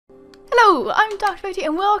Hello, I'm DarkerDevotee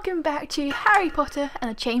and welcome back to Harry Potter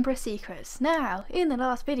and the Chamber of Secrets. Now, in the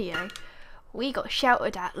last video, we got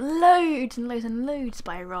shouted at loads and loads and loads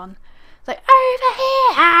by Ron. It's like, over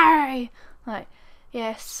here, Harry! Like,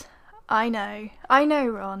 yes, I know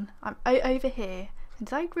Ron, I'm over here. And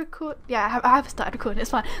did I record? Yeah, I have started recording,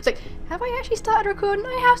 it's fine. It's like, have I actually started recording?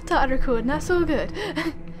 I have started recording, that's all good.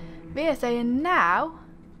 But yeah, so now,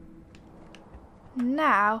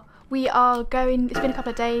 we are going, it's been a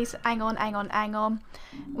couple of days, hang on.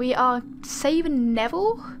 We are saving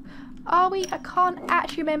Neville, are we? I can't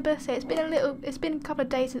actually remember, so it's been a couple of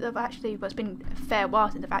days since I've actually, well, it's been a fair while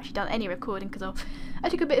since I've actually done any recording because I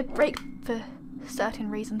took a bit of break for certain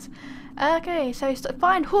reasons. Okay, so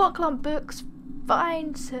find Horklump books,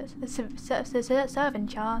 find Servant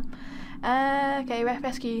Charm, okay,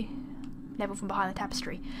 rescue Neville from behind the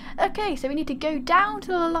tapestry. Okay, so we need to go down to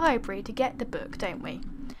the library to get the book, don't we?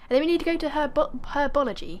 And then we need to go to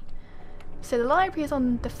herbology. So the library is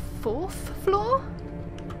on the 4th floor?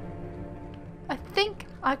 I think.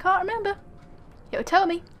 I can't remember. It'll tell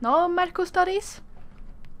me. Non-magical studies.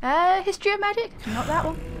 History of magic? Not that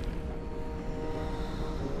one.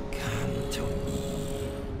 Come to me.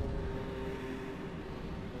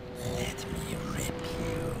 Let me rip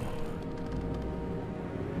you.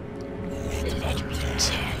 Let me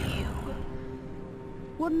tell you.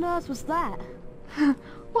 What on earth was that?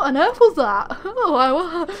 What on earth was that?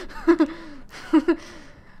 Oh,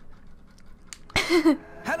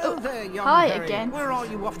 Hello there, young hi Harry. again. Where are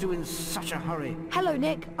you off to in such a hurry? Hello,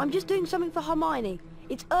 Nick. I'm just doing something for Hermione.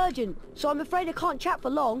 It's urgent, so I'm afraid I can't chat for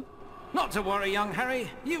long. Not to worry, young Harry.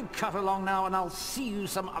 You cut along now and I'll see you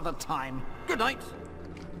some other time. Good night.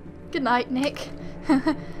 Good night, Nick.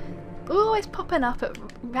 Always popping up at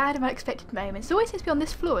random unexpected moments. It always seems to be on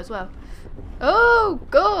this floor as well. Oh,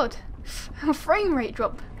 God. Frame rate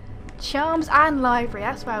drop. Charms and library,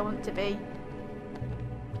 that's where I want to be.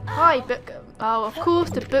 Hi, book. Oh, of course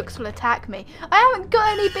the books will attack me. I haven't got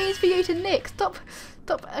any beans for you to nick. Stop.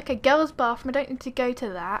 Okay, girls' bathroom. I don't need to go to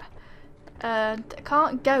that. I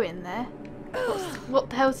can't go in there. What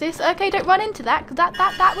the hell's this? Okay, don't run into that, because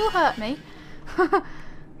that will hurt me.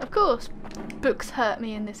 Of course, books hurt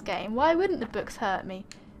me in this game. Why wouldn't the books hurt me?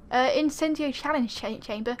 Incendio Challenge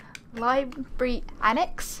Chamber, Library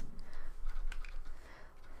Annex.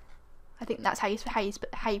 I think that's how you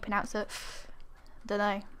pronounce it. Don't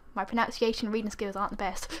know. My pronunciation and reading skills aren't the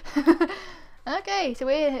best. Okay, so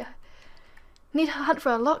we need to hunt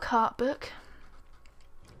for a Lockhart book.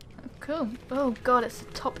 Cool. Oh God, it's a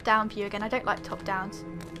top-down view again. I don't like top-downs.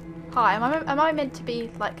 Hi, am I meant to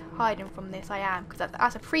be like hiding from this? I am, because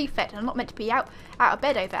that's a prefect, and I'm not meant to be out of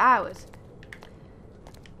bed over hours.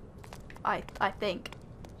 I think.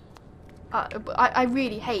 I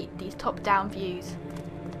really hate these top-down views.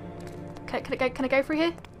 Can I go through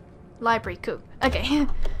here? Library, cool. Okay,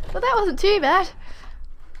 well that wasn't too bad.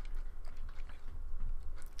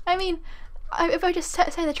 I mean, if I just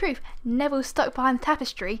say the truth, Neville's stuck behind the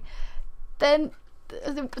tapestry, then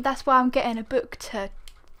that's why I'm getting a book to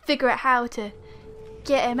figure out how to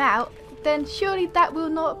get him out. Then surely that will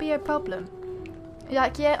not be a problem.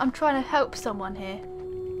 Like, yeah, I'm trying to help someone here.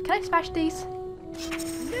 Can I smash these?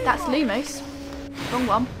 That's Lumos. Wrong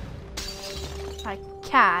one. I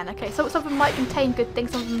can. Okay, so some of them might contain good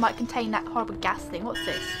things, some of them might contain that horrible gas thing. What's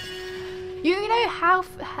this? You know how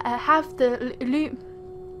have the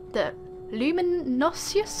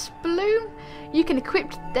Luminosius balloon? You can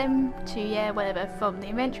equip them to, whatever, from the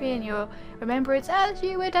inventory in your remembrance as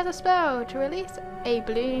you would as a spell. To release a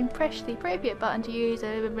balloon, press the appropriate button to use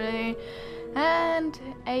a balloon, and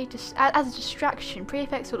as a distraction,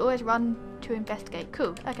 prefects will always run to investigate.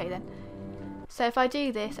 Cool. Okay then. So if I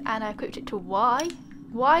do this and I equipped it to Y,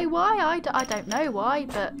 why? I don't know why,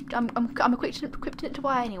 but I'm equipping it to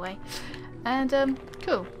Y anyway. And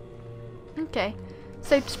cool. Okay.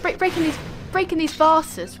 So just breaking these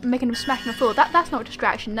vases, and making them smash on the floor. That's not a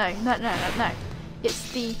distraction. No.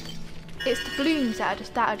 It's the balloons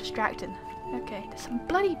that are distracting. Okay. There's some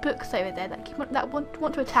bloody books over there that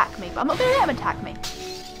want to attack me, but I'm not going to let them attack me.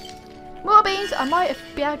 More beans. I might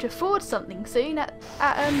be able to afford something soon at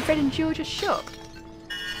Fred and George's shop.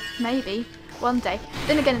 Maybe one day.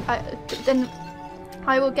 Then again,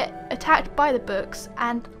 I will get attacked by the books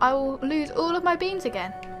and I will lose all of my beans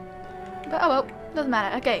again. But oh well, doesn't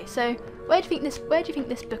matter. Okay, so where do you think this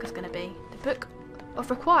book is going to be? The book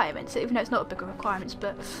of requirements, even though it's not a book of requirements,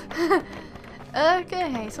 but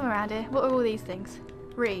okay, somewhere around here. What are all these things?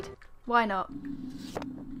 Read. Why not?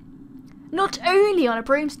 Not only on a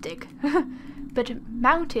broomstick, but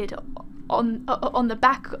mounted on the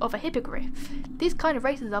back of a hippogriff. These kind of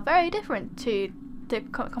races are very different to the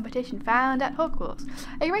competition found at Hogwarts.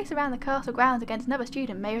 A race around the castle grounds against another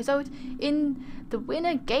student may result in the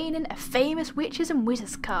winner gaining a famous Witches and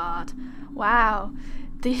Wizards card. Wow.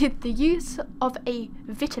 The use of a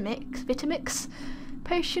Vitamix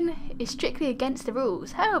potion is strictly against the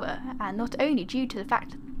rules. However, and not only due to the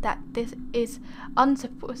fact that this is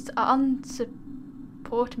unsupportable,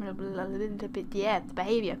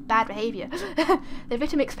 bad behaviour, the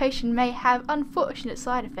Vitamix potion may have unfortunate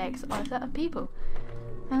side effects on certain people.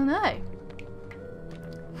 Oh no.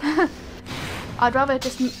 I'd rather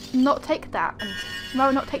just not take that, and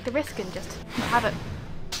rather not take the risk and just not have it.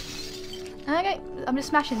 Okay, I'm just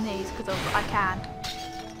smashing these because I can.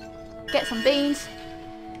 Get some beans.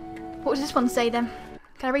 What does this one say then?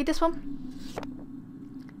 Can I read this one?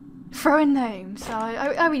 Throwing gnomes. So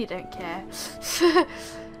I really don't care.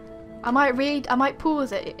 I might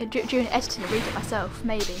pause it during editing and read it myself,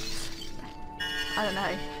 maybe. I don't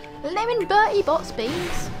know. Lemon Bertie bots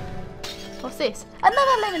beans. What's this?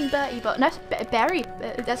 Another lemon Bertie bot. No, berry.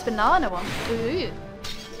 That's banana one. Ooh.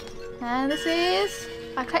 And this is,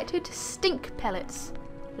 I collected stink pellets.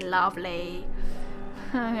 Lovely.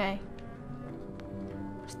 Okay.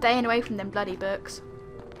 Staying away from them bloody books.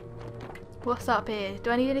 What's up here? Do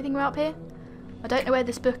I need anything up here? I don't know where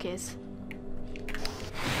this book is.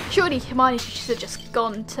 Surely Hermione should have just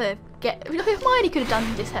gone to get. Hermione could have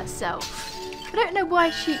done this herself. I don't know why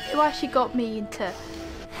she got me into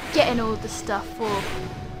getting all the stuff for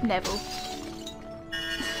Neville.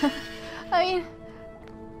 I mean,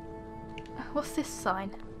 what's this sign?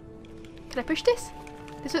 Can I push this?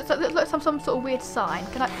 This looks like some sort of weird sign.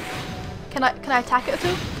 Can I attack it at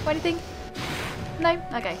all or anything? No?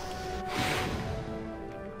 Okay.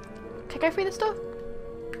 Can I go through this door?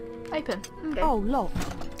 Open. Okay. Oh,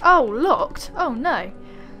 locked. Oh, locked? Oh no.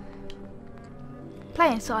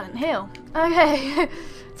 Playing Silent Hill. Okay.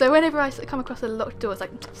 So whenever I come across a locked door, it's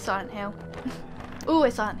like Silent Hill.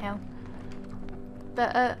 Always Silent Hill.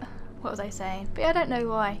 But what was I saying? But I don't know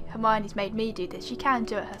why Hermione's made me do this. She can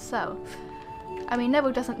do it herself. I mean,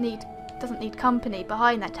 Neville doesn't need company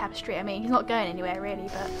behind that tapestry. I mean, he's not going anywhere really,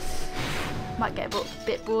 but might get a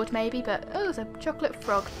bit bored maybe. But oh, there's a chocolate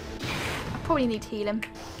frog. I probably need to heal him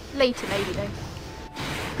later, maybe though.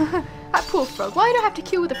 That poor frog. Why do I have to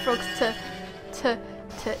kill the frogs to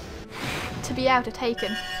be able to take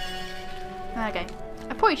him? Okay,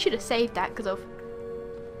 I probably should have saved that because of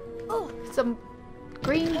some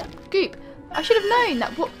green goop. I should have known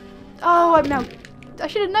that. What? Oh, I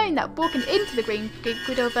should have known that walking into the green goop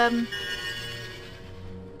would have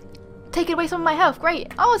taken away some of my health.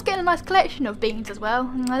 Great. I was getting a nice collection of beans as well.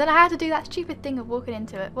 And then I had to do that stupid thing of walking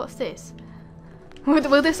into it. What's this?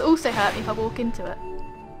 Will this also hurt me if I walk into it?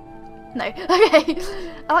 No. Okay.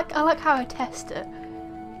 I like how I test it.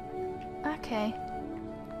 Okay.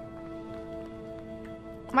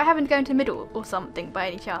 Am I having to go into the middle or something by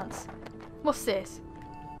any chance? What's this?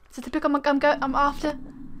 Is it the book I'm after?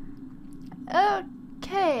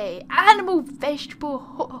 Okay. Animal, vegetable,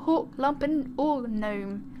 hawk, lumpen, or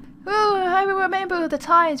gnome. Oh, I remember the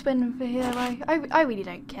times when I really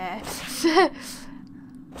don't care.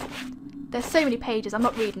 There's so many pages. I'm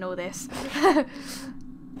not reading all this.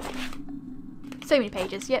 So many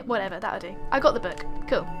pages. Yep, whatever. That'll do. I got the book.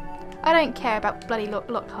 Cool. I don't care about bloody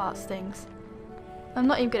locked hearts things. I'm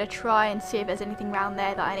not even going to try and see if there's anything around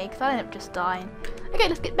there that I need, because I end up just dying. Okay,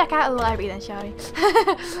 let's get back out of the library then, shall we?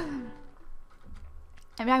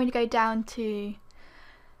 I'm now going to go down to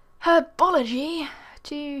herbology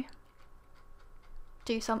to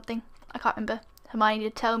do something. I can't remember. Hermione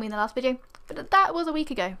did tell me in the last video, but that was a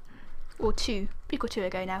week ago. Or a week or two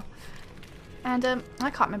ago now. And I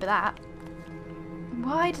can't remember that.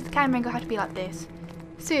 Why does the camera angle have to be like this?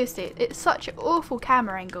 Seriously, it's such an awful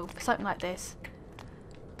camera angle for something like this.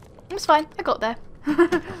 It's fine, I got there.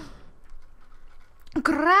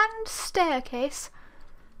 Grand staircase.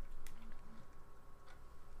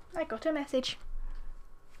 I got a message.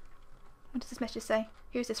 What does this message say?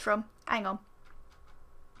 Who's this from? Hang on.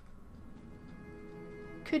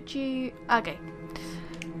 Could you... Okay.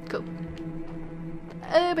 Cool.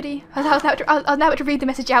 Buddy. I was now about to read the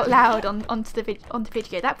message out loud on the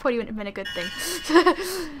video. That probably wouldn't have been a good thing.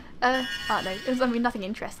 I don't know. It was nothing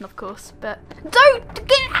interesting, of course. But don't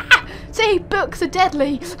get. See, books are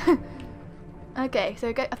deadly. Okay,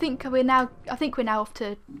 so I think we're now off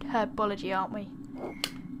to herbology, aren't we?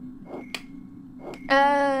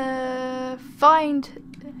 Find.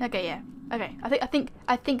 Okay, yeah. Okay,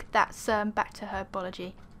 I think that's back to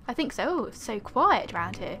herbology. I think so. Oh, it's so quiet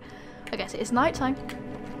around here. I guess it is night time.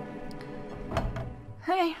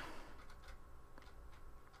 Okay.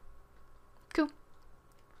 Cool.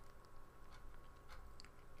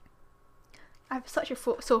 I have such a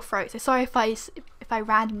sore throat, so sorry if I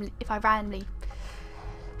randomly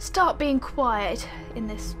start being quiet in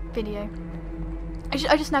this video. I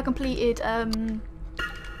just now completed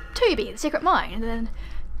Toby, The Secret Mine, and then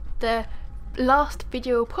the last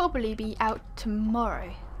video will probably be out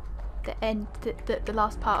tomorrow. The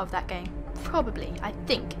last part of that game, probably, I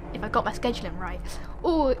think, if I got my scheduling right,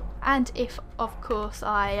 and if of course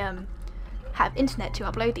I have internet to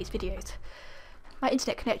upload these videos. My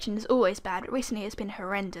internet connection is always bad, but recently it's been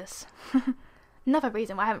horrendous. Another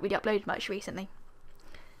reason why I haven't really uploaded much recently.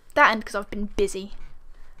 That and because I've been busy.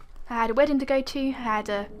 I had a wedding to go to, I had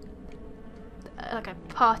like a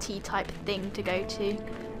party type thing to go to,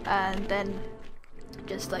 and then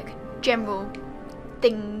just like general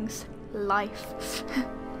things, life.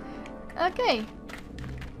 Okay.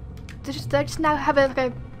 Just now have like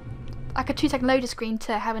a 2-second loading screen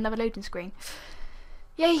to have another loading screen.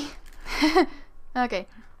 Yay! Okay.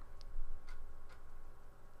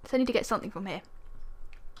 So I need to get something from here.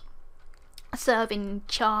 A serving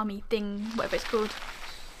charmy thing, whatever it's called.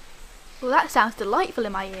 Well, that sounds delightful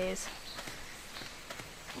in my ears.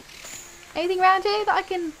 Anything around here that I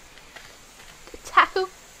can tackle?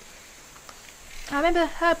 I remember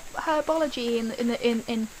herbology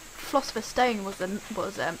in Philosopher's Stone was an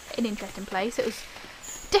interesting place. It was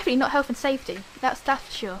definitely not health and safety. That's for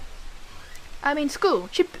sure. I mean, school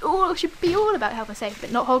should be all about health and safety,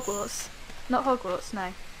 but not Hogwarts. Not Hogwarts,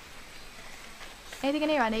 no. Anything in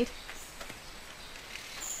here I need?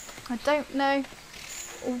 I don't know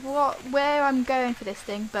where I'm going for this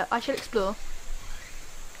thing, but I should explore.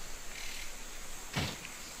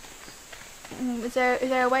 Is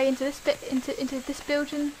there a way into this bit, into this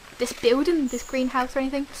building, this greenhouse or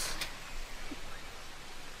anything?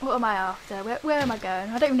 What am I after? Where am I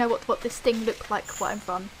going? I don't even know what this thing looked like. What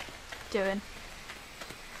I'm doing.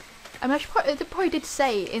 I mean, they probably did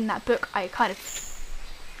say in that book I kind of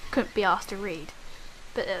couldn't be asked to read,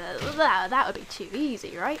 but that would be too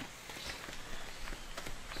easy, right?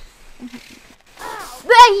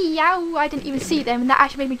 Ow! I didn't even see them, and that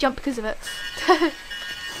actually made me jump because of it.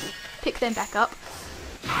 Pick them back up.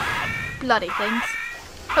 Bloody things.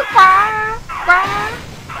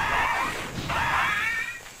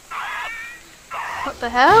 What the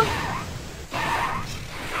hell?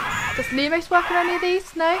 Does Lumos work on any of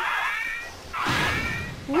these? No?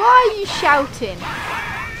 Why are you shouting?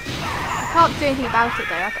 I can't do anything about it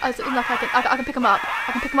though. I can pick them up.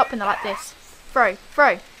 I can pick them up and they're like this. Throw.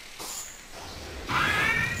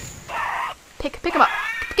 Pick them up.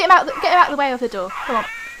 Get him out of the way of the door. Come on.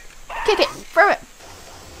 Kick it. Throw it.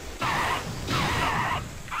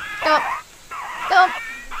 Go on.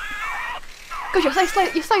 God, you're so slow.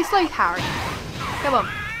 You're so slow, Harry. Come on.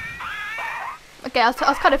 Okay, I was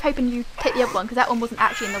kind of hoping you'd take the other one because that one wasn't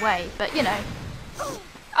actually in the way, but you know.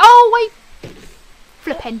 Oh wait.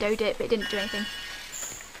 Flipendoed it, but it didn't do anything.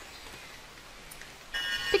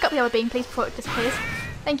 Pick up the other beam, please, before it disappears.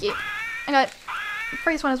 Thank you. I'm gonna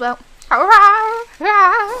throw this one as well.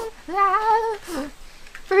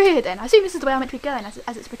 Through here then. I assume this is the way I'm meant to be going as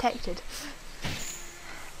it's protected.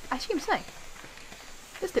 I assume so.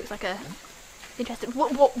 This looks like a interesting.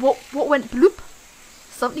 What went bloop?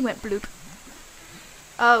 Something went bloop.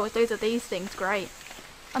 Oh, those are these things. Great.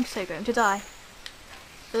 I'm so going to die.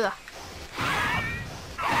 Ugh.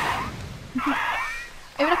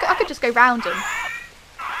 I mean, I could just go round them.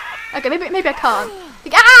 Okay, maybe I can't.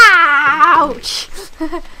 Ouch!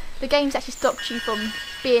 The game's actually stopped you from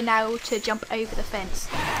being able to jump over the fence.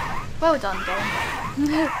 Well done,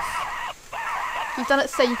 game. You've done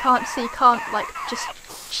it so you can't like just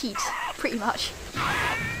cheat, pretty much.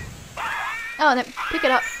 Oh no, pick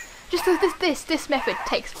it up. Just this method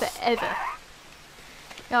takes forever.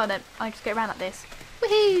 Oh no, I just go around like this.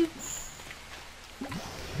 Woohoo!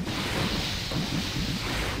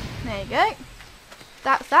 There you go.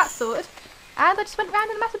 That's that sorted. And I just went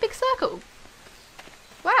round in a massive big circle.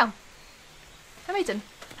 Wow. Amazing.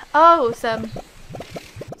 Oh, something's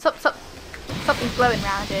glowing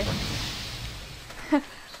around here.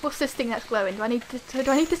 What's this thing that's glowing? Do I need this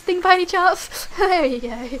thing by any chance? There you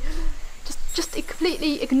go. Just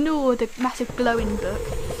completely ignore the massive glowing book.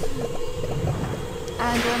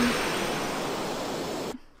 And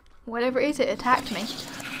whatever it is, it attacked me.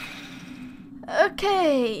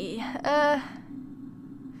 Okay.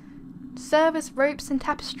 Service, ropes and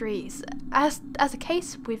tapestries. As a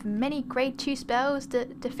case with many grade 2 spells, the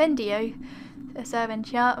Defendio, Severin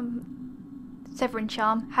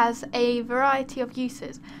Charm, has a variety of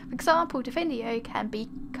uses. For example, Defendio can be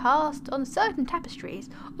cast on certain tapestries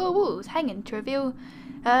or walls hanging to reveal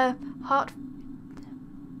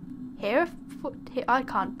I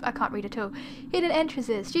can't read at all. Hidden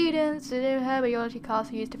entrances. Students to do herbiology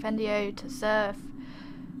class use Defendio to serve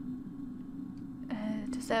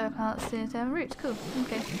plants in their roots. Cool.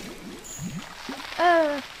 Okay.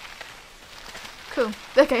 Cool.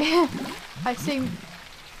 Okay. I assume.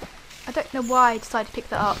 I don't know why I decided to pick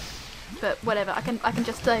that up, but whatever. I can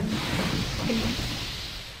just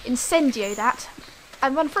incendio that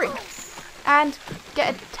and run through and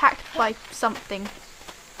get attacked by something.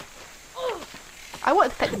 I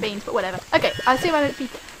wanted to pet the beans, but whatever. Okay, I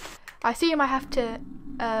assume I have to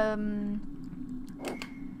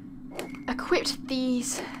equip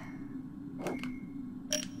these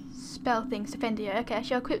spell things to Defendio. Okay, I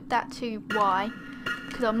shall equip that to Y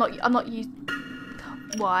because I'm not used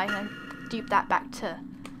Y and dupe that back to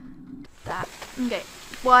that. Okay,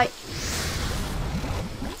 Y.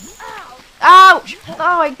 Ouch!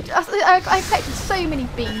 Oh, I collected so many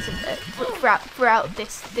beans throughout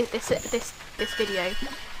this video,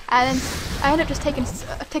 and I ended up just taking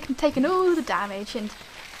all the damage, and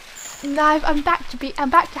now I'm back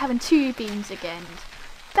to having 2 beans again.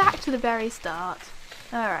 Back to the very start.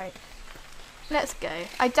 All right, let's go.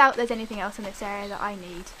 I doubt there's anything else in this area that I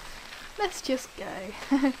need. Let's just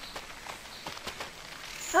go.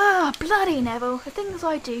 Ah, bloody Neville! The things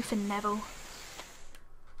I do for Neville.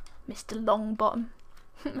 Mr. Longbottom.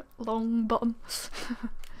 Longbottom.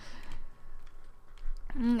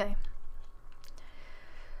 Okay.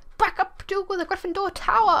 Back up to the Gryffindor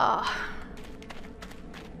Tower!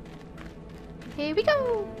 Here we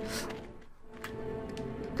go!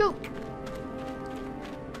 Cool.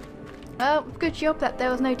 Well, good job that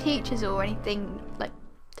there was no teachers or anything like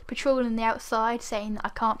patrolling the outside saying that I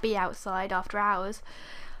can't be outside after hours.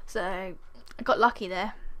 So, I got lucky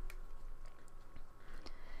there.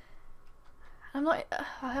 I'm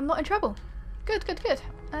not in trouble. Good.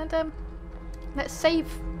 And let's save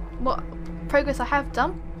what progress I have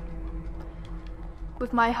done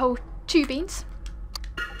with my whole 2 beans.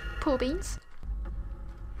 Poor beans.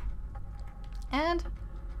 And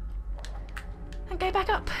go back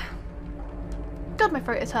up. God, my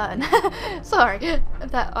throat is hurting. Sorry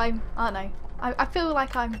that I don't know. I feel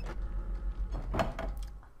like I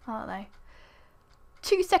don't know.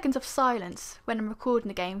 2 seconds of silence when I'm recording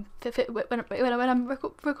a game, when I'm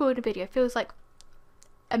recording a video, feels like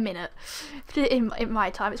a minute in my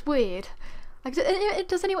time. It's weird. Like,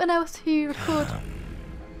 does anyone else who record?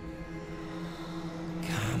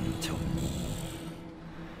 Come to me.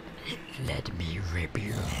 Let me rip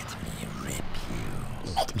you. Let me rip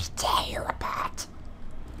you. Let me tear you apart.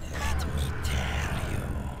 Let me tear you.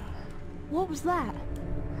 What was that?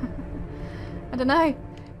 I don't know.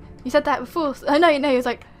 You said that before. No, it was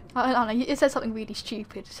like, I don't know, it said something really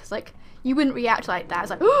stupid. It's just like, you wouldn't react like that.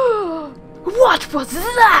 It's like, oh, what was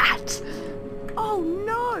that? Oh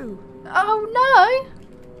no! Oh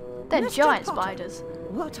no! They're Mr. giant Potter, spiders.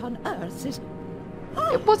 What on earth is...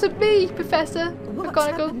 It wasn't me, Professor What's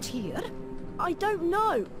McGonagall. happened here? I don't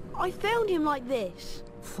know. I found him like this.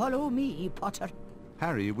 Follow me, Potter.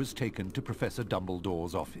 Harry was taken to Professor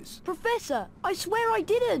Dumbledore's office. Professor, I swear I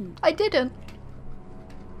didn't. I didn't.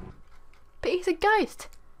 But he's a ghost.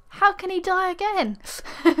 How can he die again?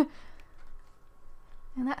 And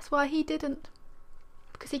that's why he didn't.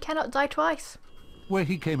 Because he cannot die twice. Where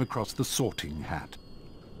he came across the sorting hat.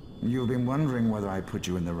 You've been wondering whether I put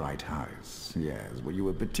you in the right house. Yes, well, you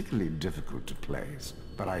were particularly difficult to place.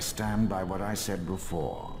 But I stand by what I said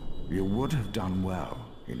before. You would have done well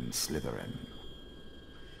in Slytherin.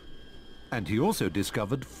 And he also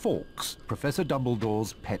discovered Fawkes, Professor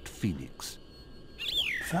Dumbledore's pet phoenix.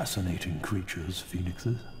 Fascinating creatures,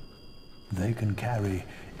 phoenixes. They can carry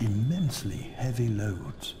immensely heavy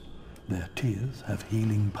loads. Their tears have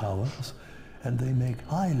healing powers, and they make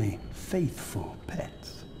highly faithful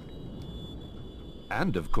pets.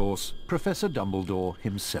 And, of course, Professor Dumbledore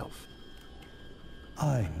himself.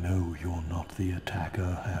 I know you're not the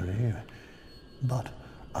attacker, Harry, but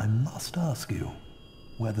I must ask you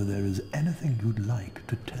whether there is anything you'd like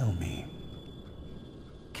to tell me.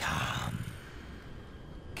 Come.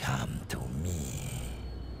 Come to me.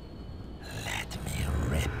 Let me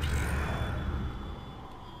rip you.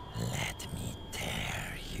 Let me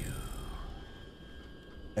tear you.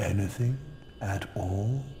 Anything at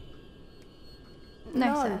all?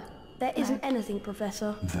 No, sir. There isn't anything,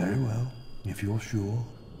 Professor. Very well, if you're sure.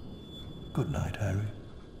 Good night, Harry.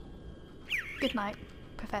 Good night,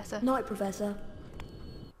 Professor. Night, Professor.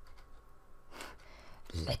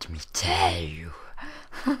 Let me tear you.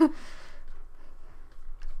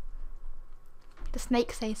 The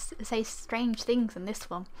snake says strange things in this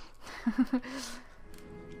one.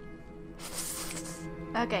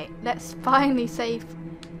 Okay, let's finally save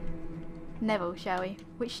Neville, shall we?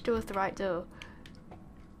 Which door's the right door?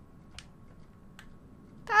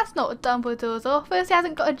 That's not Dumbledore's office. He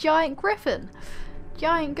hasn't got a giant griffin.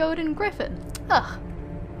 Giant golden griffin. Ugh.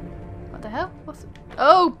 What the hell? What's...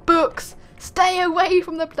 Oh, books! Stay away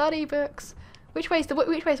from the bloody books. Which way's the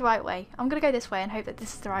right way? I'm gonna go this way and hope that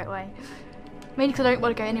this is the right way. Mainly because I don't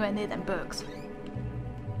want to go anywhere near them books.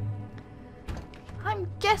 I'm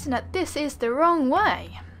guessing that this is the wrong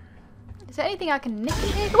way. Is there anything I can nick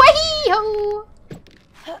in here? Wahee-ho!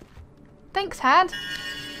 Thanks, Hand.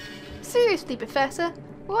 Seriously, Professor,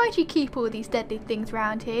 why do you keep all these deadly things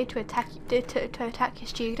around here to attack your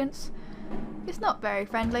students? It's not very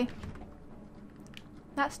friendly.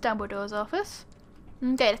 That's Dumbledore's office.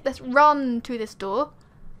 Okay, let's run to this door.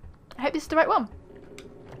 I hope this is the right one.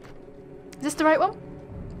 Is this the right one?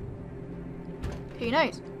 Who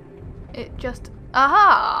knows? It just...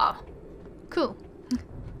 Aha! Cool.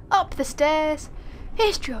 Up the stairs.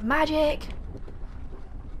 History of magic.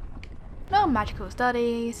 Non-magical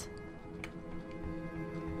studies.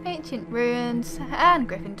 Ancient ruins. And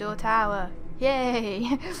Gryffindor Tower.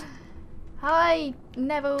 Yay! Hi,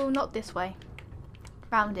 Neville. Not this way.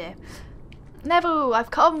 Round here. Neville,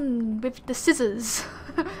 I've come with the scissors.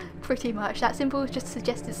 Pretty much. That symbol just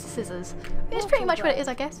suggests it's scissors. It's pretty much what it is,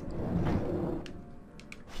 I guess.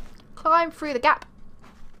 Climb through the gap.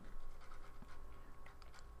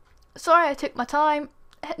 Sorry I took my time.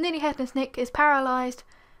 Nearly Headless Nick is paralysed,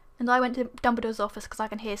 and I went to Dumbledore's office because I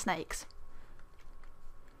can hear snakes.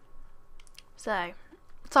 So,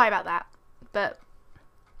 sorry about that. But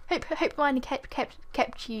hope mine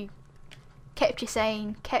kept you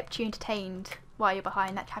sane, kept you entertained while you're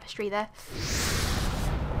behind that tapestry there.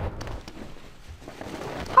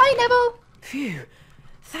 Hi, Neville! Phew.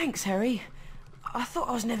 Thanks, Harry. I thought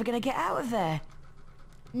I was never going to get out of there.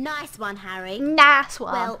 Nice one, Harry. Nice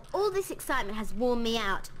one. Well, all this excitement has worn me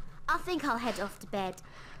out. I think I'll head off to bed.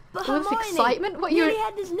 But all this Hermione, excitement? What you? Nearly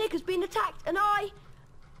Headless Nick has been attacked, and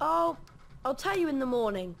I'll tell you in the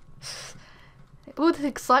morning. All this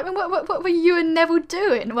excitement? What were you and Neville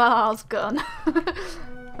doing while I was gone?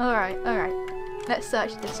 Alright. Let's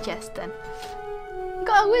search this chest then.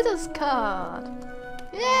 Got a wizard's card!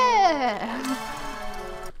 Yeah!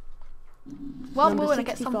 One more and I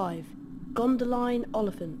get some... 65. Gondoline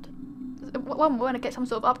Oliphant. One more and I get some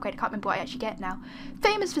sort of upgrade. I can't remember what I actually get now.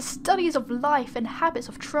 Famous for studies of life and habits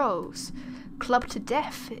of trolls. Clubbed to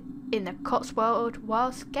death in the Cotswold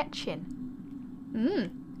while sketching.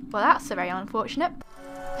 Well, that's very unfortunate.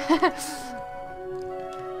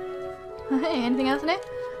 Anything else in it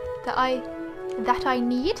that I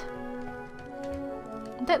need?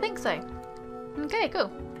 I don't think so. Okay, cool.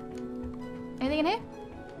 Anything in here?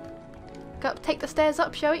 Take the stairs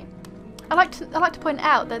up, shall we? I like to point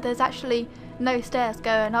out that there's actually no stairs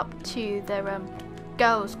going up to the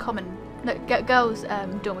girls'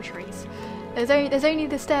 dormitories. There's only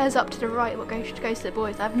the stairs up to the right what goes to the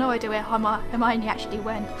boys. I have no idea where Hermione actually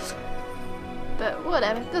went. But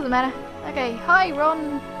whatever, doesn't matter. Okay, hi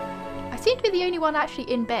Ron. I seem to be the only one actually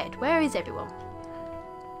in bed. Where is everyone?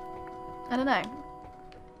 I don't know.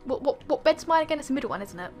 What bed's mine again? It's the middle one,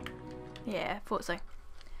 isn't it? Yeah, I thought so.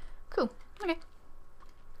 Cool. Okay.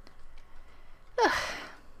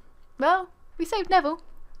 Well, we saved Neville.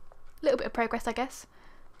 A little bit of progress, I guess.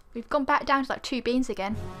 We've gone back down to like 2 beans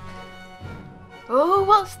again. Oh,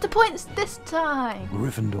 what's the points this time?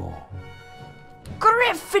 Gryffindor.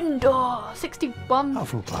 Gryffindor! 61.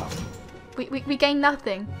 Hufflepuff. We gain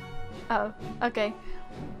nothing. Oh, okay.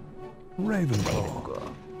 Ravenclaw.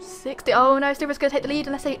 60. Oh no, Slytherin's going to take the lead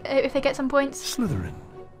unless if they get some points. Slytherin.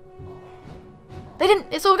 They didn't.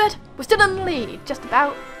 It's all good. We're still in the lead, just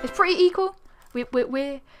about. It's pretty equal. We're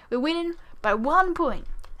winning by 1 point,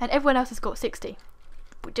 and everyone else has got 60.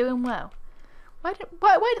 We're doing well. Why do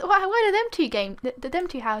them two them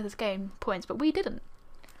two houses gain points, but we didn't?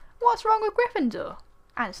 What's wrong with Gryffindor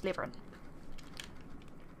and Slytherin?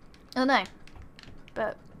 I don't know,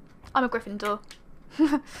 but I'm a Gryffindor.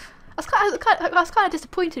 I was kind of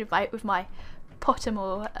disappointed with my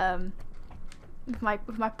Pottermore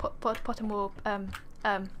Pottermore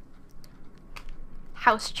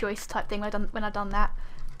house choice type thing when I done that.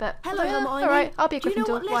 But Hello, yeah, Hermione. alright, I'll be a Do you know Gryffindor.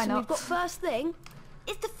 what Why lesson not? we've got first thing?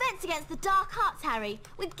 It's Defense Against the Dark Arts, Harry,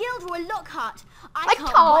 with Gilderoy Lockhart. I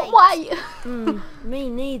can't wait. Me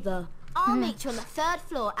neither. I'll meet you on the 3rd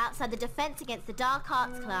floor outside the Defense Against the Dark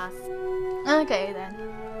Arts class. Okay then.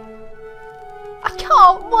 I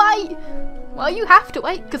can't wait. Well, you have to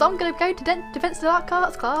wait because I'm going to go to Defense of the Dark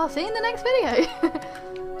Arts class in the next video.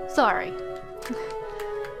 Sorry.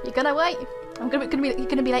 You're gonna wait. You're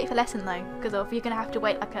gonna be late for lesson though, because you're gonna have to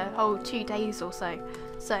wait like a whole 2 days or so.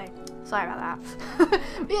 So Sorry about that.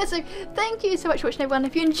 But yeah, so thank you so much for watching, everyone.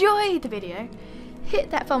 If you enjoyed the video,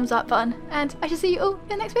 hit that thumbs up button, and I shall see you all in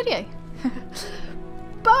the next video.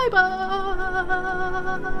 Bye bye.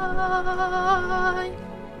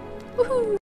 Woohoo!